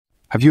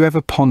Have you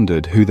ever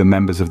pondered who the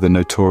members of the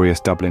notorious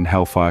Dublin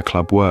Hellfire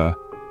Club were?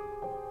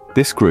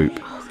 This group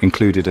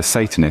included a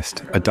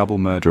Satanist, a double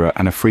murderer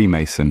and a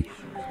Freemason,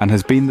 and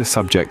has been the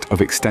subject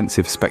of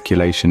extensive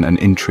speculation and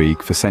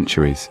intrigue for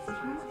centuries.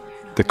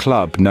 The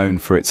club, known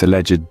for its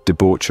alleged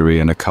debauchery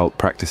and occult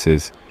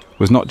practices,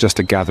 was not just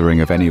a gathering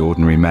of any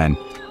ordinary men,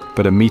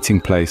 but a meeting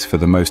place for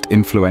the most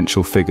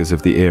influential figures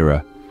of the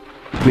era.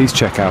 Please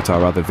check out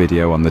our other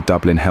video on the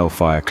Dublin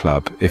Hellfire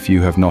Club if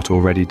you have not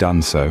already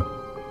done so.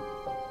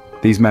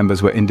 These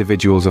members were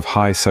individuals of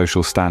high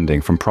social standing,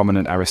 from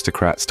prominent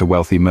aristocrats to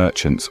wealthy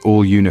merchants,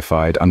 all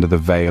unified under the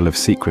veil of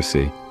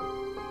secrecy.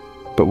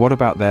 But what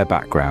about their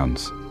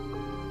backgrounds?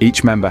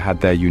 Each member had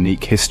their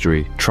unique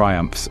history,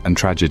 triumphs and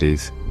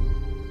tragedies.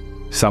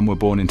 Some were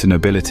born into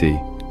nobility,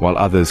 while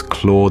others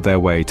clawed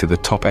their way to the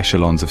top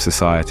echelons of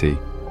society.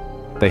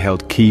 They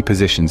held key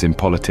positions in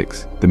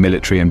politics, the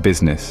military and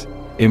business,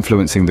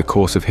 influencing the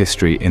course of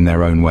history in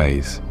their own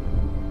ways.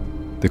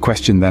 The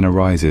question then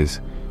arises,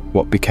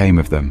 what became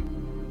of them?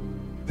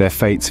 Their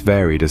fates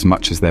varied as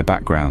much as their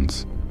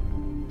backgrounds.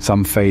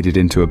 Some faded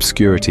into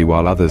obscurity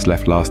while others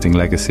left lasting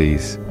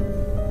legacies.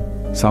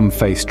 Some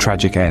faced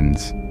tragic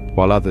ends,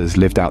 while others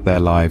lived out their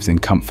lives in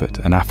comfort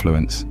and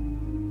affluence.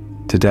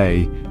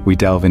 Today, we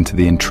delve into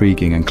the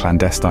intriguing and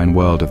clandestine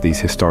world of these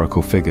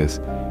historical figures,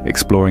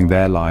 exploring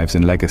their lives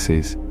and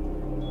legacies.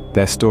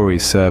 Their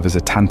stories serve as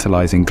a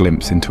tantalizing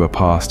glimpse into a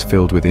past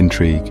filled with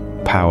intrigue,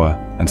 power,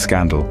 and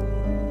scandal,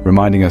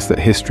 reminding us that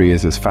history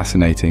is as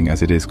fascinating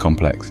as it is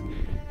complex.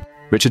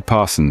 Richard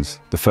Parsons,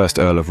 the first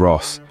Earl of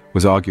Ross,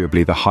 was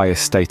arguably the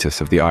highest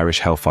status of the Irish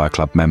Hellfire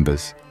Club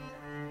members.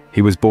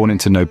 He was born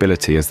into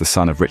nobility as the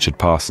son of Richard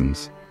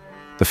Parsons,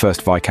 the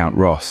first Viscount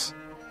Ross,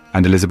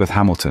 and Elizabeth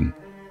Hamilton,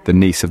 the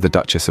niece of the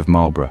Duchess of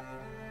Marlborough.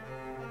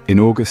 In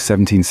August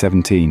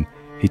 1717,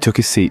 he took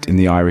his seat in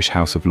the Irish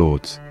House of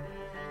Lords.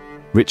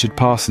 Richard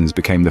Parsons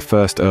became the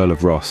first Earl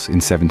of Ross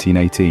in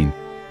 1718,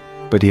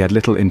 but he had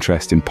little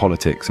interest in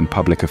politics and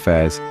public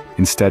affairs,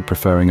 instead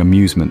preferring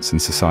amusements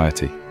and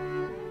society.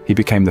 He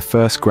became the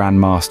first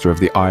Grandmaster of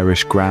the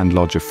Irish Grand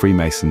Lodge of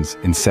Freemasons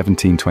in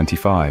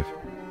 1725.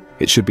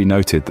 It should be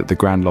noted that the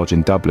Grand Lodge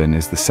in Dublin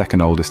is the second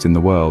oldest in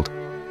the world,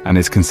 and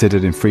is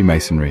considered in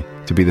Freemasonry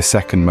to be the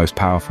second most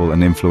powerful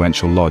and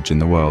influential lodge in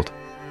the world.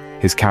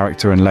 His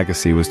character and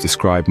legacy was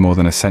described more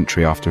than a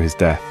century after his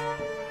death.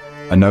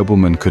 A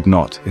nobleman could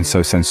not, in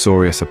so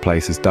censorious a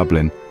place as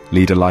Dublin,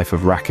 lead a life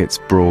of rackets,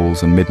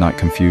 brawls and midnight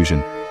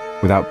confusion,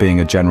 without being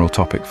a general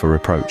topic for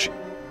reproach,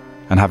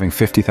 and having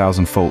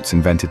 50,000 faults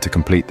invented to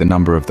complete the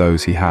number of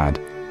those he had.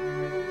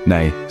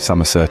 Nay, some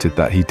asserted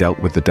that he dealt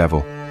with the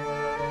devil,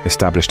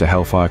 established a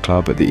Hellfire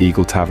Club at the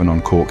Eagle Tavern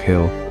on Cork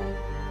Hill,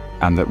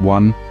 and that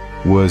one,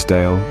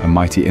 Worsdale, a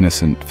mighty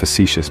innocent,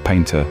 facetious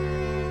painter,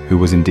 who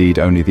was indeed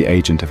only the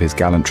agent of his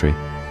gallantry,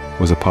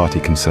 was a party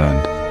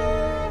concerned.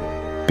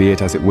 Be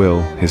it as it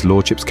will, his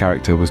lordship's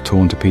character was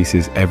torn to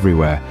pieces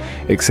everywhere,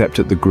 except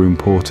at the Groom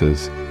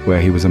Porters,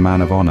 where he was a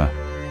man of honour,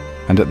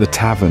 and at the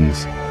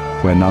taverns,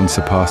 where none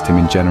surpassed him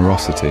in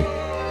generosity.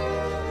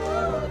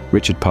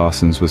 Richard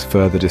Parsons was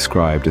further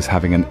described as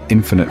having an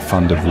infinite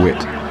fund of wit,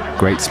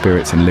 great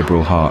spirits and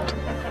liberal heart,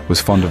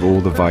 was fond of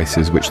all the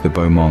vices which the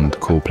beau monde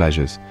call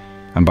pleasures,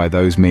 and by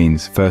those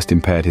means first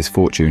impaired his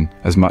fortune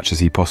as much as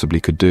he possibly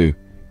could do,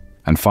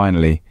 and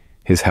finally,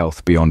 his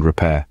health beyond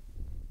repair.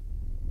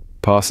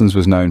 Parsons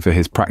was known for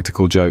his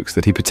practical jokes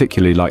that he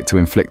particularly liked to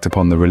inflict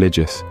upon the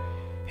religious.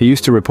 He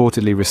used to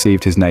reportedly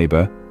receive his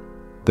neighbour,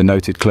 the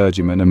noted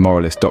clergyman and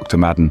moralist Dr.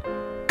 Madden,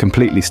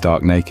 completely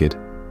stark naked.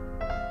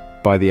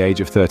 By the age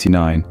of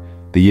 39,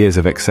 the years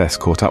of excess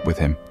caught up with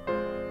him.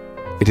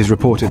 It is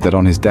reported that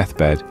on his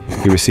deathbed,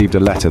 he received a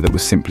letter that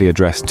was simply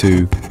addressed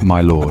to "My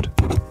Lord."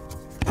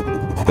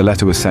 The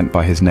letter was sent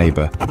by his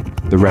neighbour,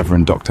 the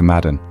Reverend Dr.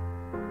 Madden.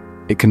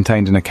 It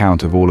contained an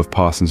account of all of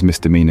Parsons'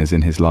 misdemeanours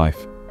in his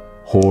life: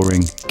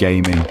 whoring,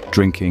 gaming,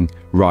 drinking,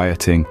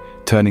 rioting,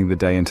 turning the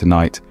day into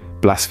night,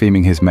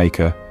 blaspheming his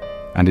maker,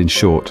 and in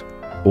short,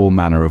 all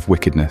manner of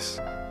wickedness.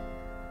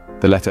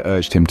 The letter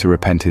urged him to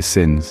repent his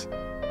sins.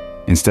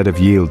 Instead of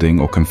yielding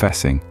or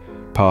confessing,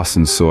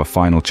 Parsons saw a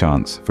final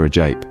chance for a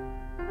jape.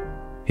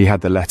 He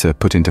had the letter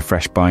put into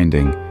fresh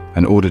binding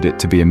and ordered it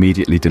to be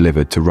immediately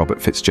delivered to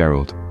Robert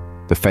Fitzgerald,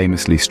 the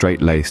famously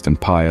straight-laced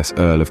and pious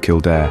Earl of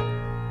Kildare.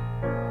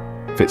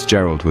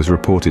 Fitzgerald was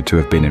reported to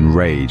have been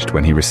enraged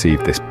when he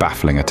received this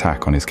baffling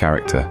attack on his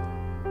character.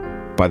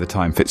 By the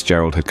time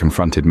Fitzgerald had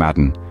confronted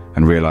Madden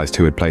and realised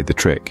who had played the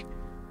trick,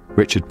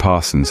 Richard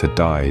Parsons had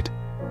died,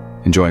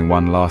 enjoying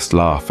one last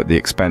laugh at the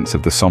expense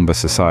of the sombre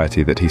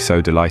society that he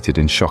so delighted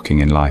in shocking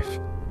in life.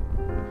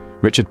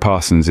 Richard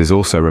Parsons is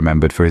also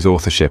remembered for his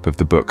authorship of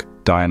the book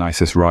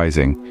Dionysus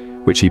Rising,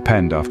 which he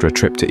penned after a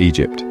trip to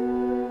Egypt.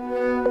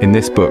 In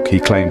this book, he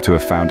claimed to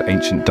have found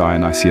ancient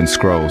Dionysian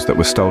scrolls that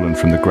were stolen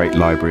from the Great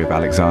Library of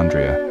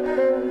Alexandria.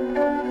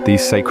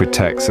 These sacred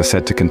texts are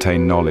said to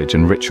contain knowledge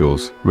and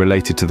rituals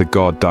related to the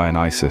god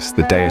Dionysus,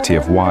 the deity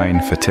of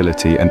wine,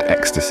 fertility, and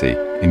ecstasy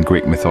in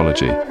Greek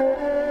mythology.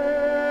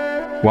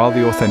 While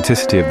the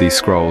authenticity of these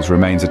scrolls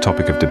remains a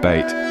topic of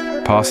debate,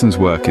 Parsons'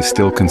 work is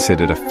still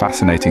considered a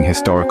fascinating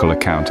historical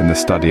account in the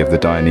study of the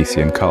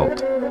Dionysian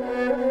cult.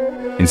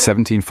 In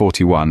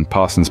 1741,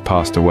 Parsons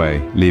passed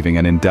away, leaving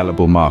an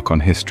indelible mark on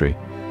history.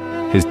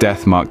 His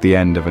death marked the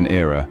end of an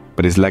era,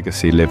 but his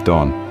legacy lived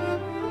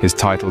on. His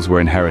titles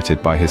were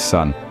inherited by his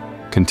son,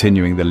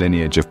 continuing the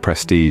lineage of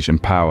prestige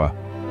and power.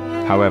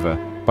 However,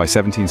 by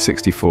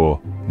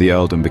 1764, the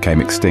earldom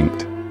became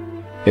extinct.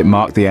 It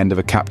marked the end of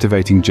a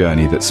captivating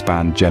journey that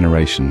spanned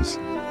generations.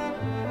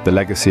 The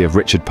legacy of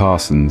Richard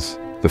Parsons,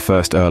 the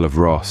first Earl of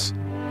Ross,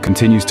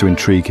 continues to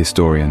intrigue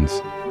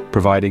historians,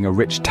 providing a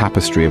rich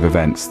tapestry of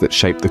events that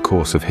shaped the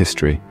course of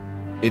history.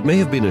 It may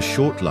have been a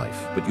short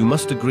life, but you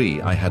must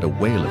agree I had a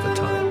whale of a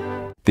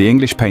time. The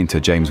English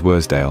painter James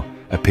Worsdale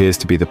appears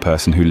to be the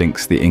person who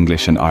links the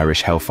English and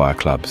Irish Hellfire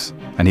Clubs,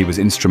 and he was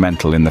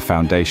instrumental in the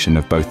foundation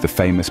of both the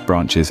famous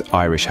branches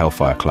Irish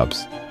Hellfire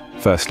Clubs,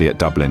 firstly at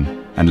Dublin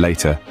and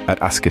later at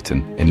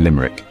Askerton in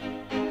Limerick.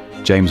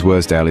 James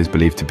Worsdale is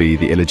believed to be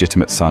the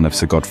illegitimate son of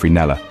Sir Godfrey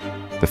Kneller,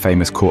 the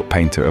famous court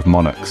painter of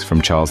monarchs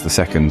from Charles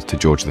II to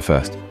George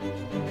I.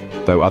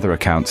 Though other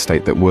accounts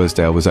state that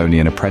Worsdale was only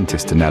an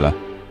apprentice to Kneller,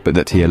 but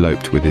that he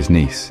eloped with his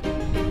niece.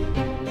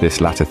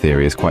 This latter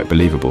theory is quite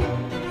believable,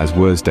 as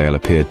Worsdale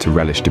appeared to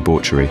relish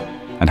debauchery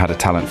and had a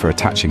talent for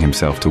attaching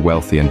himself to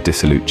wealthy and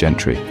dissolute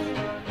gentry.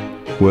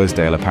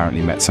 Worsdale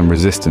apparently met some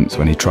resistance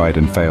when he tried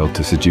and failed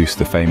to seduce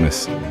the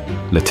famous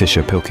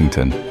Letitia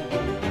Pilkington,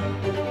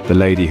 the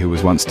lady who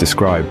was once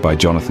described by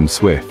Jonathan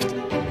Swift,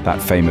 that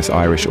famous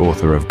Irish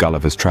author of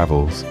Gulliver's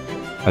Travels,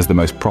 as the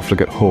most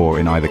profligate whore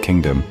in either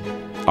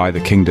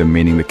kingdom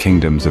meaning the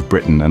kingdoms of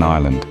Britain and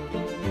Ireland.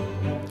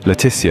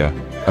 Letitia,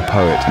 a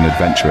poet and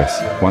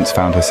adventuress, once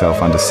found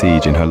herself under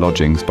siege in her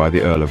lodgings by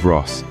the Earl of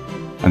Ross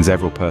and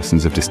several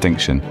persons of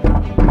distinction,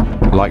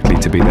 likely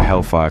to be the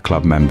Hellfire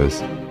Club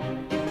members.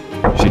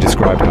 She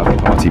described how the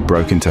party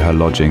broke into her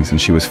lodgings and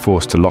she was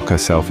forced to lock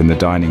herself in the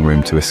dining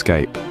room to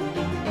escape.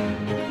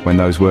 When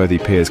those worthy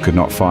peers could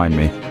not find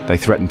me, they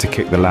threatened to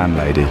kick the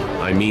landlady.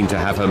 I mean to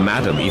have her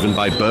madam, even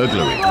by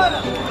burglary.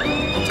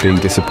 Being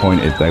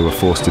disappointed, they were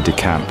forced to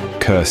decamp,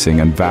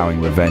 cursing and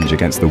vowing revenge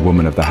against the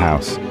woman of the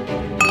house.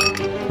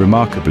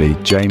 Remarkably,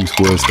 James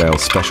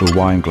Worsdale's special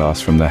wine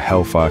glass from the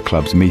Hellfire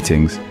Club's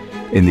meetings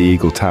in the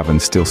Eagle Tavern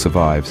still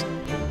survives,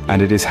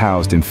 and it is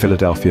housed in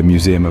Philadelphia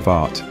Museum of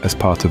Art as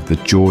part of the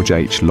George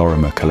H.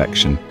 Lorimer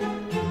collection.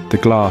 The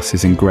glass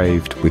is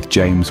engraved with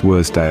James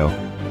Worsdale,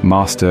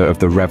 master of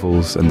the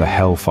revels and the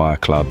Hellfire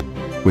Club,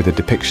 with a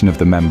depiction of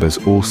the members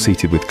all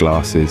seated with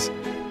glasses,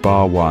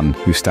 bar one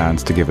who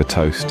stands to give a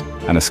toast,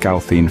 and a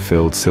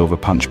scalthine-filled silver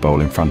punch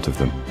bowl in front of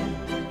them.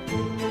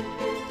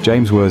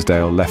 James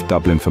Worsdale left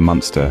Dublin for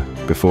Munster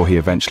before he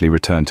eventually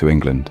returned to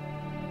England.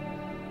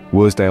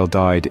 Worsdale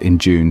died in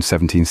June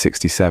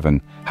 1767,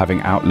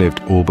 having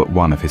outlived all but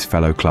one of his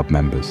fellow club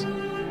members.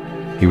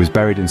 He was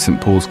buried in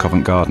St. Paul's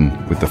Covent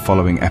Garden with the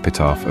following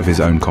epitaph of his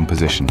own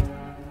composition.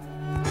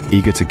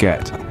 Eager to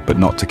get, but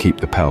not to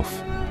keep the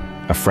pelf,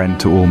 a friend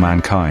to all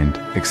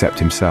mankind except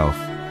himself.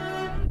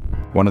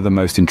 One of the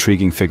most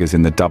intriguing figures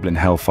in the Dublin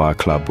Hellfire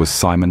Club was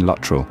Simon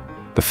Luttrell,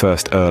 the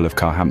first Earl of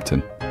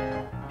Carhampton.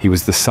 He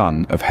was the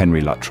son of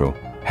Henry Luttrell.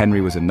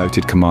 Henry was a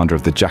noted commander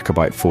of the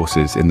Jacobite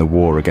forces in the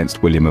war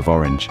against William of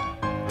Orange,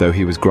 though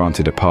he was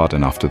granted a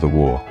pardon after the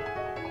war.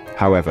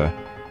 However,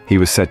 he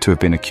was said to have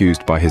been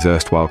accused by his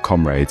erstwhile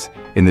comrades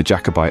in the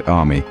Jacobite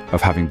army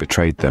of having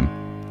betrayed them,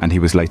 and he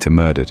was later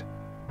murdered.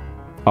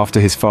 After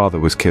his father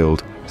was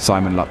killed,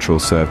 Simon Luttrell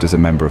served as a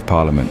Member of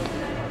Parliament.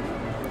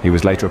 He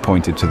was later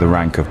appointed to the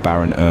rank of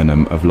Baron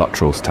Ernham of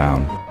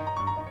Luttrellstown.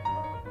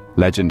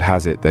 Legend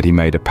has it that he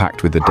made a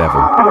pact with the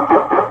devil,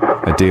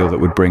 a deal that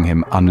would bring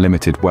him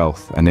unlimited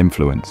wealth and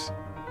influence.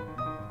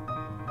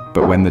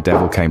 But when the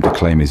devil came to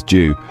claim his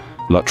due,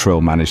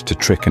 Luttrell managed to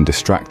trick and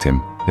distract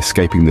him,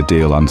 escaping the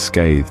deal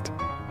unscathed.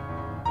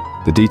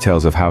 The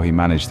details of how he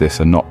managed this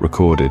are not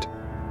recorded.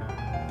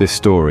 This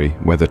story,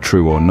 whether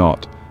true or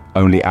not,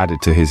 only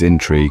added to his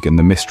intrigue and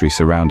the mystery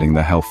surrounding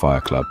the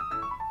Hellfire Club.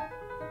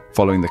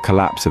 Following the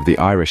collapse of the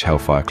Irish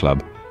Hellfire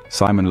Club,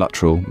 Simon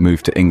Luttrell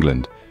moved to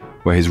England,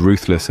 where his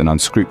ruthless and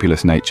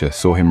unscrupulous nature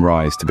saw him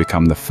rise to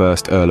become the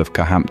first Earl of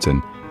Carhampton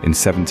in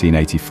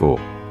 1784.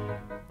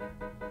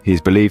 He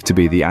is believed to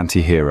be the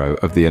anti-hero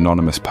of the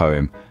anonymous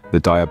poem The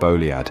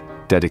Diaboliad,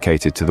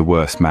 dedicated to the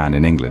worst man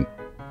in England,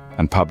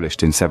 and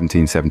published in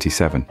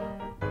 1777.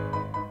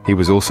 He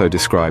was also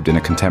described in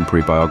a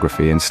contemporary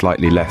biography in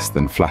slightly less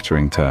than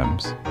flattering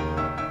terms.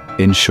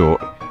 In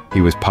short,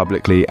 he was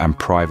publicly and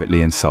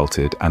privately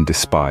insulted and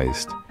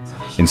despised,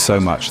 in so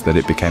much that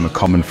it became a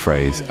common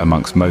phrase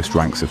amongst most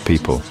ranks of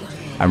people,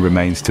 and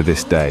remains to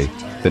this day,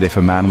 that if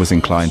a man was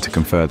inclined to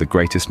confer the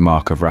greatest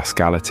mark of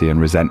rascality and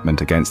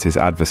resentment against his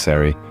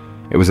adversary,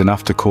 it was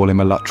enough to call him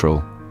a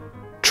Luttrell.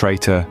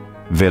 Traitor,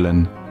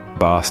 villain,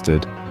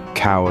 bastard,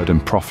 coward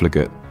and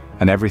profligate,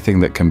 and everything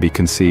that can be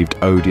conceived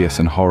odious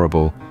and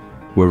horrible,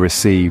 were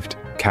received,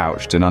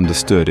 couched and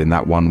understood in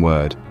that one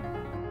word.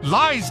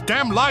 Lies,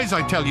 damn lies,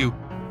 I tell you!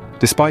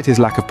 Despite his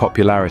lack of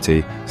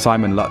popularity,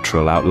 Simon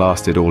Luttrell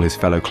outlasted all his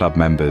fellow club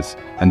members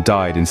and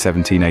died in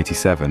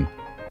 1787.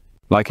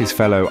 Like his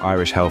fellow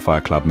Irish Hellfire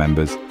Club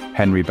members,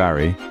 Henry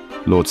Barry,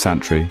 Lord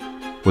Santry,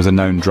 was a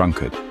known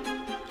drunkard.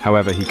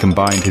 However, he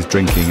combined his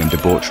drinking and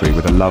debauchery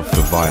with a love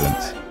for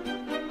violence.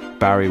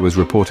 Barry was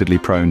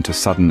reportedly prone to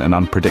sudden and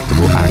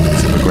unpredictable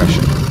acts of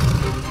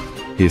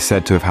aggression. He is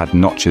said to have had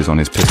notches on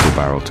his pistol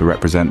barrel to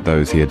represent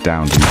those he had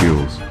downed in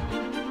duels.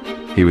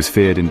 He was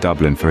feared in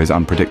Dublin for his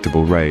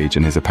unpredictable rage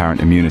and his apparent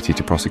immunity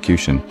to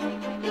prosecution,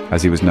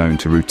 as he was known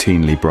to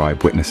routinely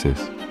bribe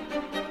witnesses.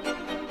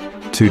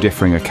 Two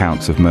differing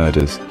accounts of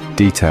murders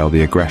detail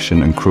the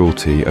aggression and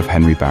cruelty of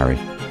Henry Barry.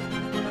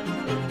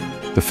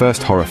 The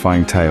first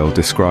horrifying tale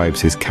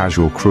describes his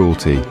casual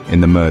cruelty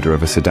in the murder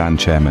of a sedan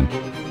chairman.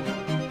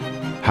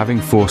 Having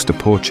forced a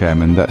poor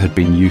chairman that had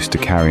been used to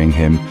carrying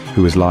him,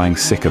 who was lying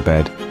sick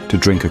abed, to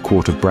drink a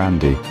quart of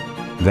brandy,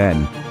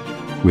 then,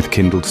 with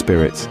kindled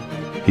spirits,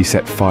 he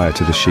set fire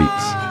to the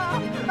sheets.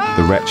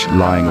 The wretch,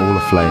 lying all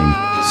aflame,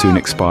 soon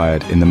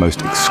expired in the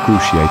most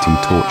excruciating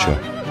torture.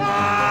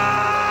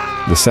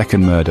 The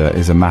second murder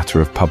is a matter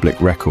of public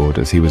record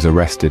as he was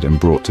arrested and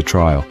brought to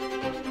trial,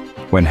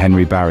 when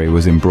Henry Barry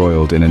was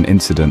embroiled in an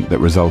incident that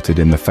resulted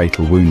in the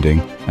fatal wounding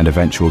and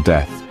eventual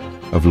death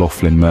of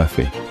Laughlin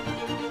Murphy.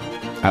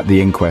 At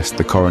the inquest,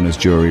 the coroner's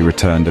jury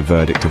returned a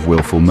verdict of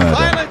willful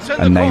murder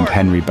and named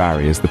Henry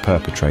Barry as the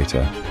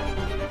perpetrator.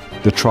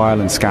 The trial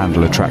and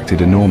scandal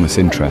attracted enormous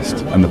interest,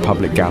 and the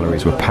public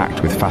galleries were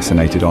packed with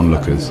fascinated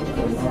onlookers.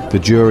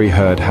 The jury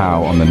heard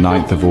how, on the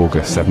 9th of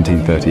August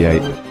 1738,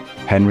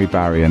 Henry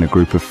Barry and a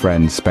group of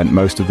friends spent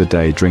most of the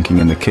day drinking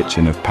in the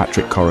kitchen of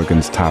Patrick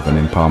Corrigan's tavern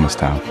in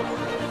Palmerstown.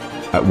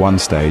 At one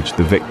stage,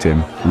 the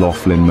victim,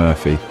 Laughlin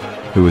Murphy,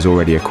 who was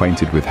already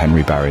acquainted with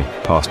Henry Barry,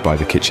 passed by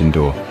the kitchen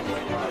door.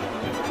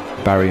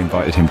 Barry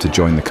invited him to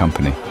join the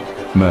company.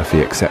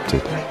 Murphy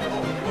accepted.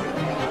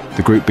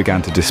 The group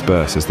began to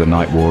disperse as the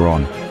night wore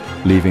on,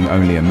 leaving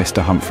only a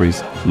Mr.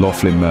 Humphreys,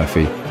 Laughlin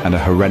Murphy, and a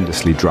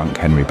horrendously drunk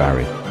Henry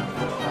Barry.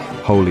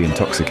 Wholly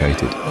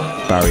intoxicated,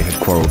 Barry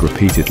had quarrelled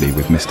repeatedly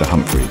with Mr.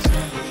 Humphreys.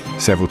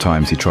 Several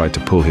times he tried to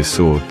pull his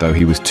sword, though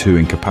he was too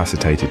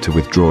incapacitated to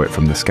withdraw it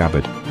from the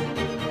scabbard.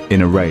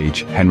 In a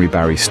rage, Henry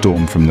Barry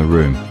stormed from the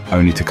room,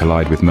 only to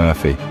collide with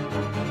Murphy.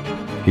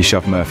 He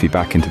shoved Murphy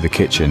back into the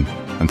kitchen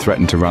and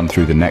threatened to run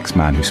through the next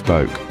man who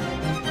spoke.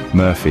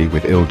 Murphy,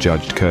 with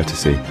ill-judged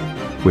courtesy,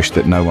 wished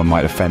that no one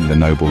might offend the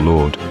noble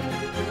lord.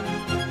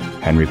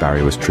 Henry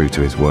Barry was true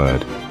to his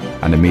word,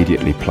 and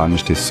immediately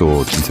plunged his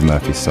sword into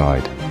Murphy's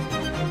side.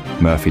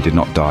 Murphy did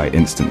not die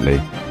instantly.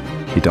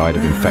 He died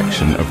of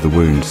infection of the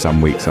wound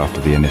some weeks after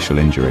the initial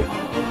injury.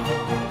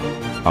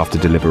 After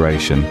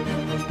deliberation,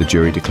 the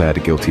jury declared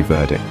a guilty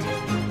verdict.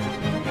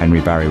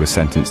 Henry Barry was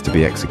sentenced to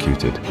be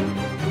executed.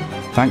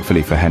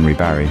 Thankfully for Henry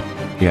Barry,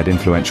 he had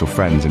influential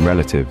friends and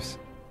relatives.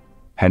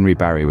 Henry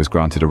Barry was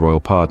granted a royal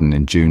pardon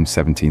in June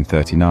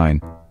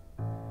 1739.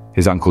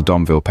 His uncle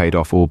Domville paid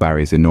off all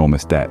Barry's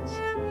enormous debts,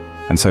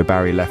 and so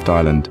Barry left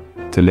Ireland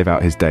to live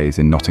out his days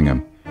in Nottingham,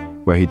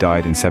 where he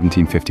died in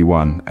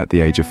 1751 at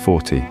the age of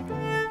 40,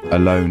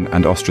 alone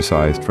and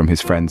ostracised from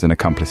his friends and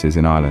accomplices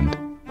in Ireland.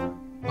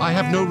 I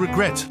have no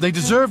regrets. They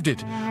deserved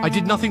it. I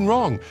did nothing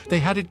wrong. They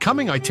had it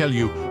coming, I tell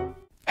you.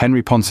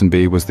 Henry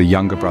Ponsonby was the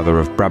younger brother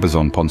of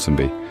Brabazon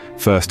Ponsonby,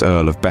 1st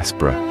Earl of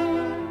Bessborough.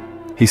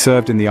 He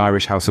served in the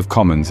Irish House of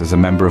Commons as a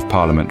Member of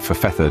Parliament for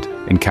Fethard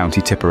in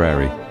County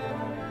Tipperary.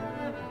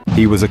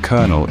 He was a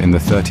colonel in the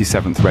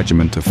 37th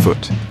Regiment of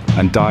Foot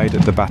and died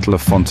at the Battle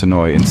of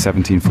Fontenoy in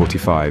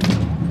 1745,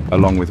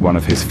 along with one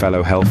of his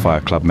fellow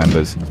Hellfire Club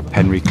members,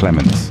 Henry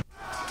Clements.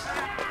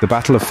 The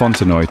Battle of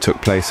Fontenoy took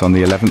place on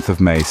the 11th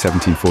of May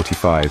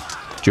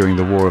 1745 during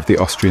the War of the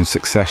Austrian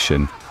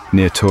Succession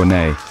near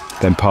Tournai,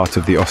 then part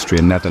of the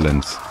Austrian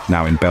Netherlands,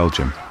 now in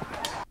Belgium.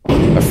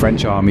 A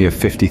French army of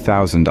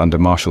 50,000 under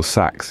Marshal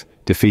Saxe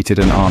defeated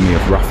an army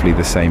of roughly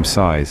the same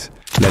size,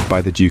 led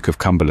by the Duke of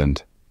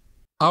Cumberland.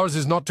 Ours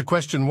is not to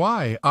question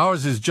why.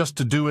 Ours is just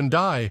to do and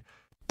die.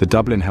 The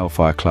Dublin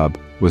Hellfire Club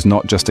was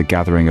not just a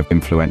gathering of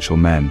influential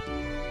men.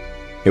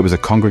 It was a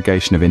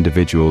congregation of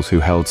individuals who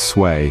held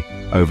sway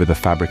over the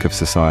fabric of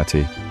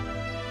society,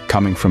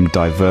 coming from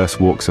diverse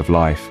walks of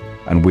life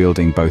and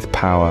wielding both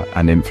power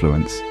and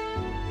influence.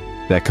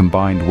 Their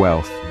combined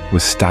wealth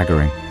was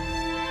staggering,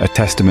 a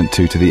testament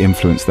to the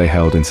influence they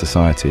held in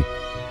society.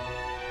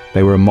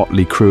 They were a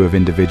motley crew of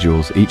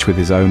individuals, each with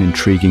his own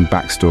intriguing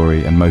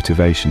backstory and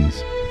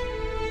motivations.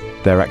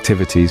 Their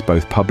activities,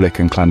 both public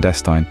and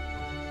clandestine,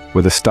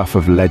 were the stuff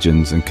of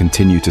legends and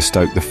continue to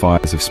stoke the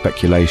fires of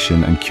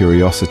speculation and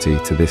curiosity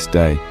to this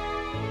day.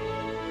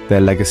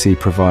 Their legacy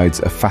provides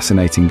a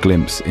fascinating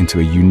glimpse into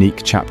a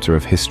unique chapter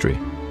of history.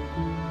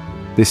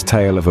 This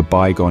tale of a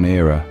bygone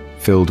era,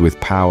 filled with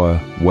power,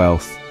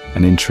 wealth,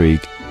 and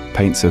intrigue,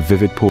 paints a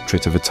vivid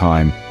portrait of a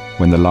time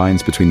when the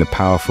lines between the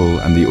powerful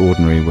and the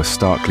ordinary were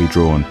starkly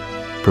drawn,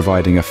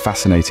 providing a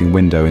fascinating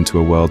window into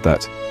a world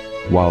that,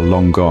 while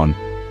long gone,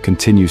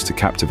 continues to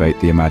captivate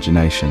the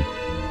imagination.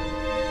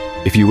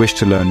 If you wish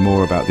to learn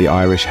more about the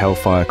Irish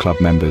Hellfire Club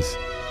members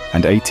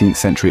and 18th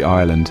century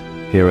Ireland,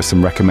 Here are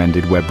some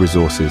recommended web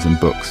resources and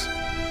books.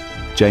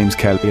 James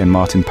Kelly and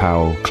Martin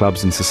Powell,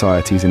 Clubs and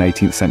Societies in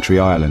 18th Century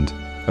Ireland,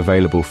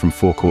 available from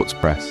Four Courts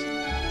Press.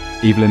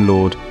 Evelyn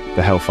Lord,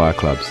 The Hellfire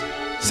Clubs,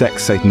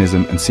 Sex,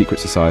 Satanism and Secret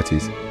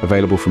Societies,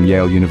 available from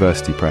Yale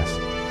University Press.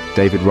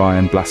 David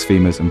Ryan,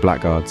 Blasphemers and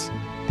Blackguards,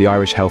 The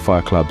Irish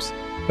Hellfire Clubs,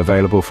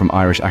 available from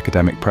Irish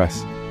Academic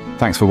Press.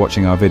 Thanks for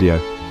watching our video.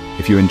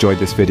 If you enjoyed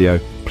this video,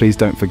 please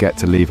don't forget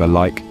to leave a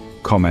like,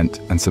 comment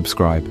and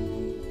subscribe.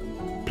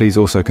 Please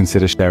also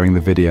consider sharing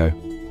the video.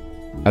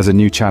 As a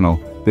new channel,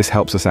 this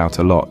helps us out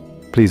a lot.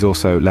 Please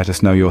also let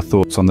us know your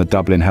thoughts on the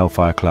Dublin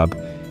Hellfire Club,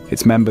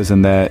 its members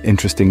and their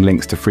interesting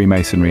links to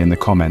Freemasonry in the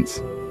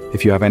comments.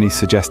 If you have any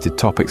suggested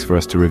topics for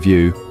us to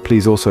review,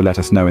 please also let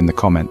us know in the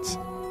comments.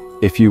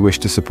 If you wish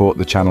to support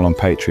the channel on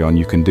Patreon,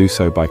 you can do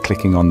so by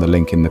clicking on the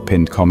link in the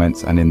pinned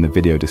comments and in the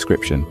video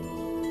description.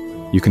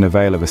 You can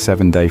avail of a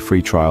 7-day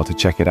free trial to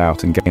check it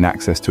out and gain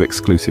access to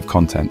exclusive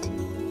content.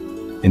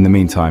 In the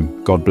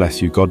meantime, God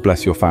bless you, God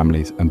bless your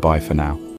families, and bye for now.